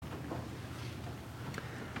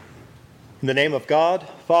In the name of God,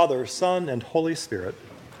 Father, Son, and Holy Spirit.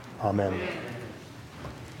 Amen.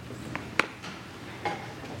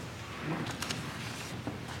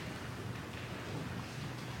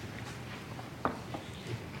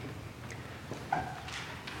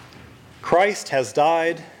 Christ has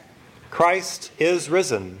died. Christ is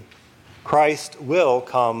risen. Christ will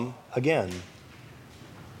come again.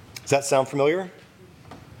 Does that sound familiar?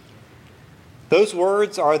 Those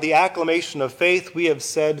words are the acclamation of faith we have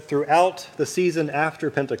said throughout the season after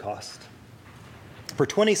Pentecost. For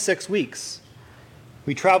 26 weeks,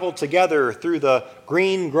 we traveled together through the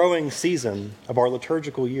green growing season of our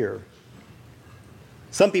liturgical year.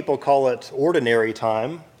 Some people call it ordinary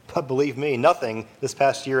time, but believe me, nothing this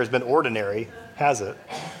past year has been ordinary, has it?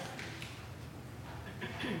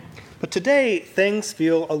 But today, things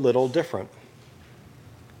feel a little different.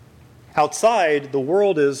 Outside, the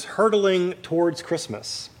world is hurtling towards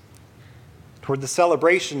Christmas, toward the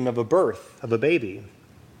celebration of a birth of a baby.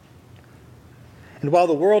 And while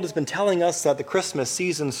the world has been telling us that the Christmas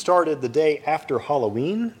season started the day after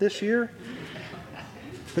Halloween this year,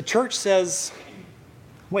 the church says,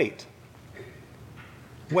 wait,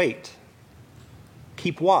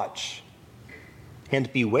 keep watch,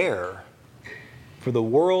 and beware, for the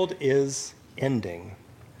world is ending.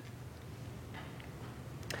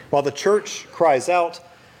 While the church cries out,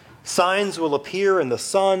 signs will appear in the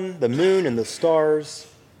sun, the moon, and the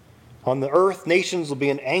stars. On the earth, nations will be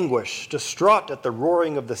in anguish, distraught at the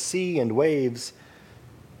roaring of the sea and waves.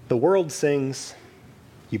 The world sings,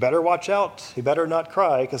 you better watch out, you better not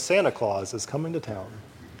cry, because Santa Claus is coming to town.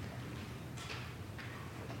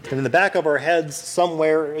 And in the back of our heads,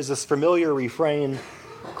 somewhere is this familiar refrain,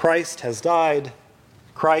 Christ has died,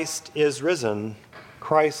 Christ is risen,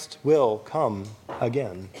 Christ will come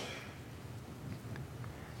again.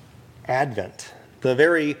 Advent, the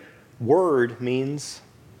very word means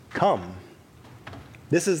come.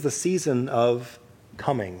 This is the season of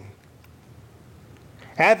coming.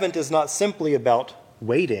 Advent is not simply about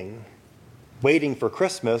waiting for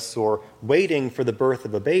Christmas or waiting for the birth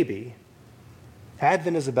of a baby.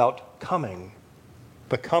 Advent is about coming,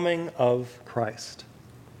 the coming of Christ.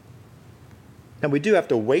 And we do have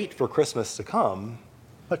to wait for Christmas to come,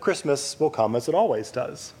 but Christmas will come as it always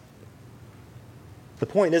does. The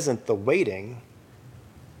point isn't the waiting.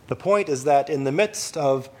 The point is that in the midst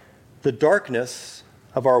of the darkness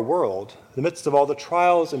of our world, in the midst of all the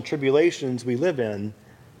trials and tribulations we live in,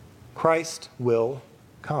 Christ will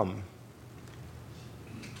come.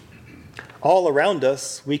 All around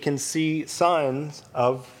us, we can see signs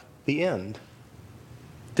of the end.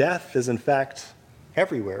 Death is, in fact,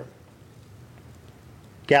 everywhere.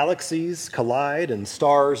 Galaxies collide and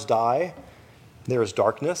stars die. There is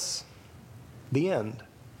darkness, the end.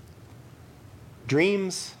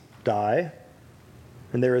 Dreams die,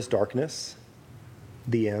 and there is darkness,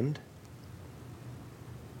 the end.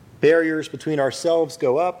 Barriers between ourselves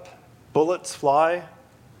go up, bullets fly,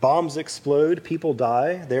 bombs explode, people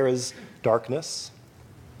die, there is darkness,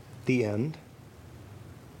 the end.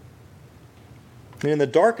 And in the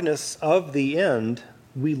darkness of the end,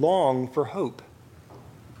 we long for hope,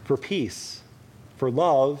 for peace, for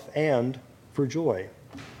love, and for joy.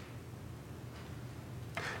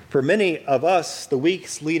 For many of us, the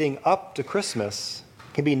weeks leading up to Christmas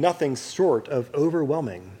can be nothing short of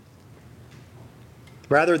overwhelming.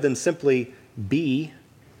 Rather than simply be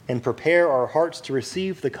and prepare our hearts to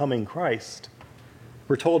receive the coming Christ,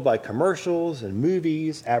 we're told by commercials and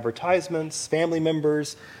movies, advertisements, family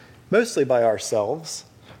members, mostly by ourselves,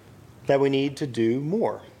 that we need to do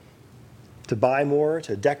more. To buy more,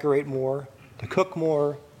 to decorate more, to cook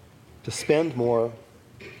more, to spend more.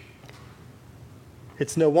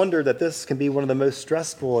 It's no wonder that this can be one of the most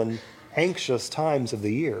stressful and anxious times of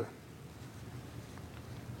the year.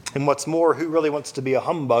 And what's more, who really wants to be a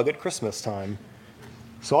humbug at Christmas time?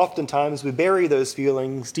 So oftentimes we bury those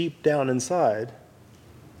feelings deep down inside,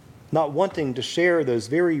 not wanting to share those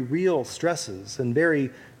very real stresses and very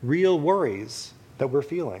real worries that we're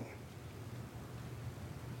feeling.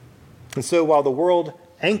 And so while the world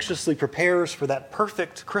anxiously prepares for that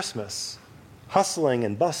perfect Christmas, hustling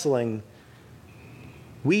and bustling,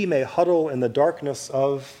 we may huddle in the darkness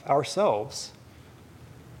of ourselves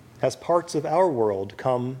as parts of our world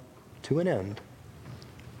come to an end.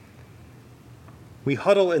 We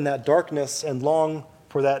huddle in that darkness and long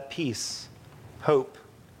for that peace, hope,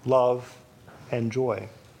 love, and joy.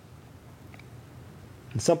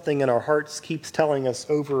 And something in our hearts keeps telling us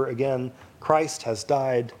over again, Christ has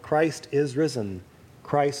died, Christ is risen,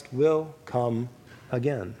 Christ will come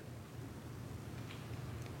again.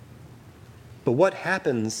 But what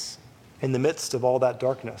happens in the midst of all that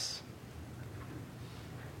darkness?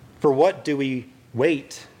 For what do we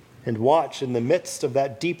wait and watch in the midst of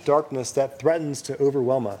that deep darkness that threatens to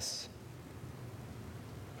overwhelm us?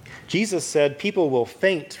 Jesus said people will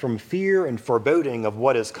faint from fear and foreboding of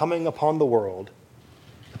what is coming upon the world.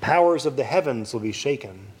 The powers of the heavens will be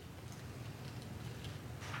shaken.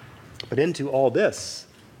 But into all this,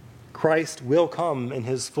 Christ will come in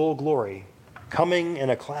his full glory, coming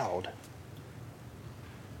in a cloud.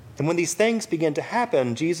 And when these things begin to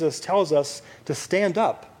happen, Jesus tells us to stand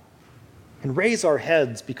up and raise our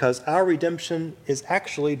heads because our redemption is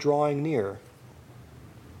actually drawing near.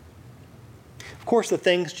 Of course, the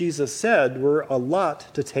things Jesus said were a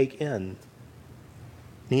lot to take in.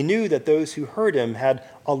 He knew that those who heard him had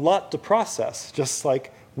a lot to process, just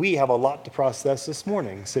like we have a lot to process this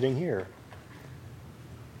morning, sitting here.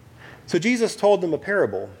 So Jesus told them a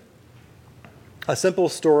parable, a simple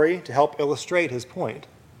story to help illustrate his point.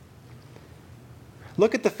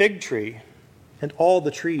 Look at the fig tree and all the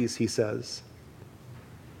trees, he says.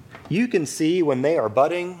 You can see when they are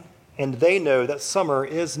budding, and they know that summer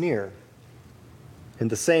is near. In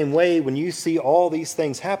the same way, when you see all these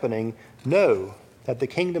things happening, know that the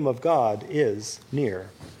kingdom of God is near.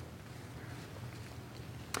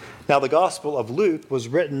 Now, the Gospel of Luke was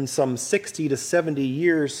written some 60 to 70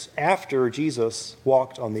 years after Jesus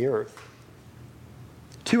walked on the earth.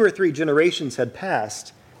 2 or 3 generations had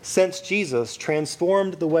passed since Jesus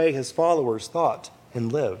transformed the way his followers thought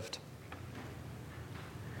and lived.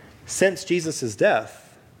 Since Jesus'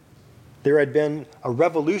 death, there had been a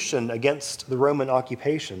revolution against the Roman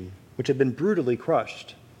occupation, which had been brutally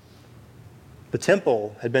crushed. The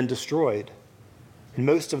temple had been destroyed, and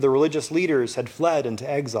most of the religious leaders had fled into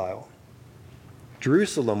exile.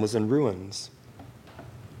 Jerusalem was in ruins.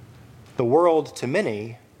 The world, to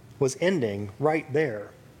many, was ending right there.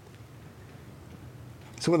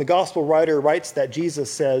 So when the gospel writer writes that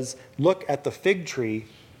Jesus says, "Look at the fig tree,"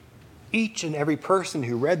 each and every person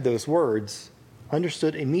who read those words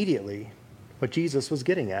understood immediately what Jesus was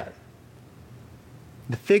getting at.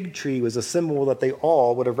 The fig tree was a symbol that they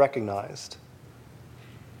all would have recognized,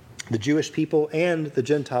 the Jewish people and the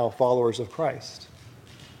Gentile followers of Christ.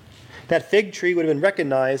 That fig tree would have been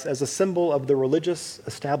recognized as a symbol of the religious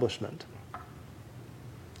establishment.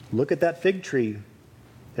 Look at that fig tree.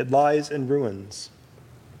 It lies in ruins.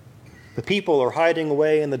 The people are hiding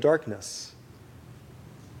away in the darkness.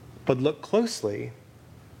 But look closely,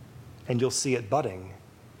 and you'll see it budding.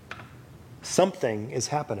 Something is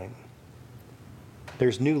happening.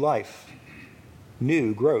 There's new life,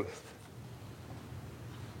 new growth.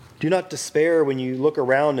 Do not despair when you look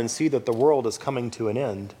around and see that the world is coming to an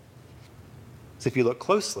end. So if you look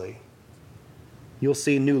closely, you'll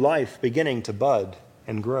see new life beginning to bud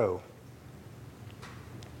and grow.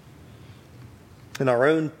 In our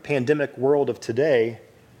own pandemic world of today,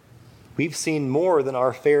 we've seen more than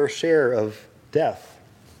our fair share of death.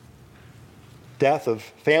 Death of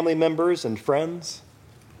family members and friends,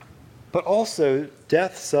 but also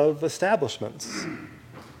deaths of establishments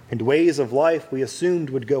and ways of life we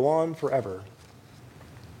assumed would go on forever.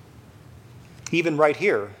 Even right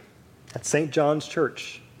here at St. John's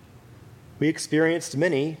Church, we experienced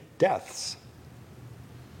many deaths.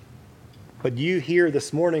 But you here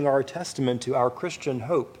this morning are a testament to our Christian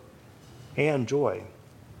hope and joy.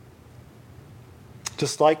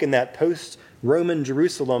 Just like in that post-Roman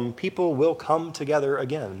Jerusalem, people will come together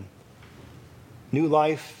again. New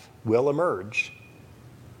life will emerge.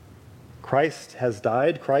 Christ has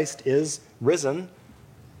died. Christ is risen.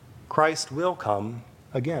 Christ will come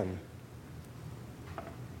again.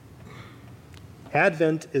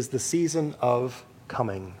 Advent is the season of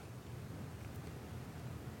coming.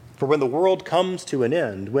 For when the world comes to an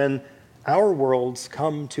end, when our worlds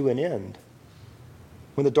come to an end,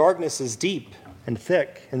 when the darkness is deep and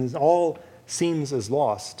thick and all seems as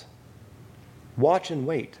lost, watch and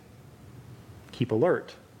wait. Keep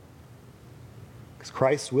alert, because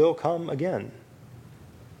Christ will come again.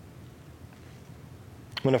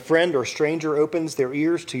 When a friend or stranger opens their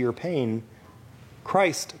ears to your pain,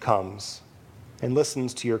 Christ comes and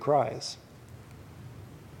listens to your cries.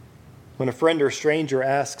 When a friend or stranger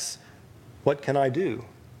asks, "What can I do?"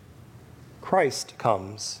 Christ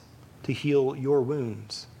comes to heal your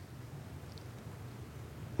wounds.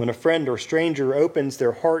 When a friend or stranger opens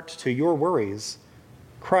their heart to your worries,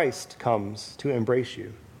 Christ comes to embrace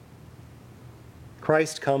you.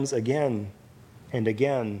 Christ comes again and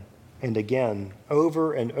again and again,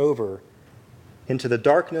 over and over, into the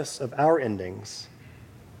darkness of our endings,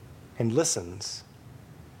 and listens,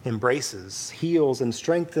 embraces, heals, and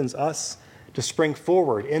strengthens us to spring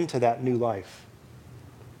forward into that new life.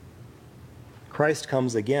 Christ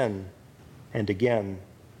comes again and again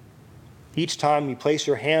Each time you place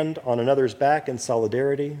your hand on another's back in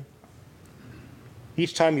solidarity.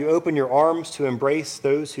 Each time you open your arms to embrace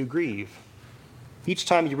those who grieve. Each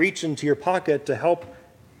time you reach into your pocket to help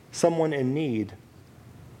someone in need.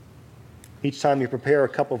 Each time you prepare a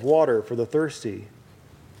cup of water for the thirsty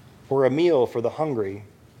or a meal for the hungry.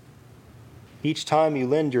 Each time you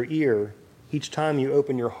lend your ear, each time you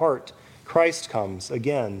open your heart, Christ comes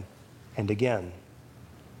again and again.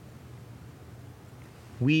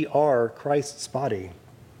 We are Christ's body,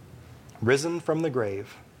 risen from the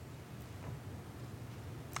grave.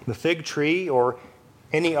 The fig tree or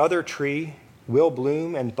any other tree will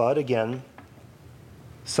bloom and bud again.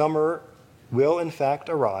 Summer will in fact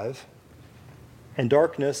arrive, and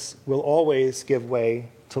darkness will always give way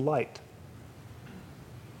to light.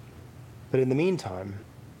 But in the meantime,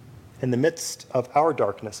 in the midst of our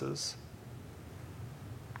darknesses,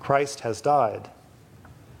 Christ has died.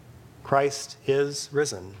 Christ is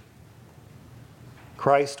risen.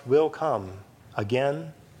 Christ will come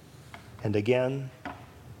again and again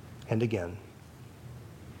and again.